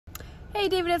Hey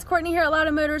David, it's Courtney here at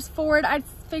Loudon Motors Ford. I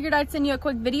figured I'd send you a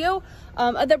quick video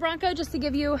of the Bronco just to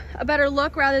give you a better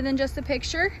look rather than just a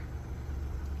picture.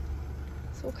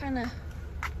 So we'll kind of,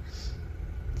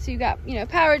 so you got, you know,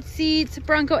 powered seats,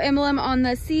 Bronco emblem on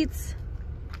the seats.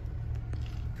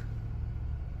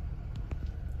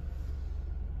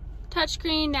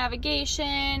 Touchscreen,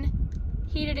 navigation,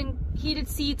 heated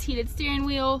seats, heated steering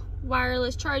wheel,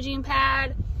 wireless charging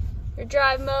pad, your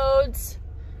drive modes.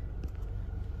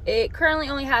 It currently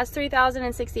only has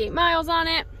 3,068 miles on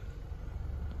it.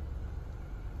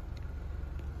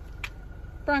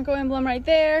 Bronco emblem right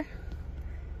there.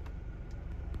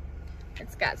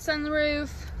 It's got sunroof.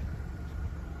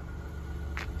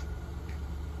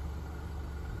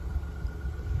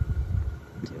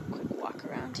 Do a quick walk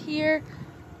around here.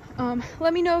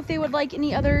 Let me know if they would like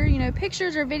any other, you know,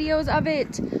 pictures or videos of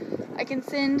it. I can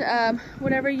send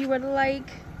whatever you would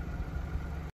like.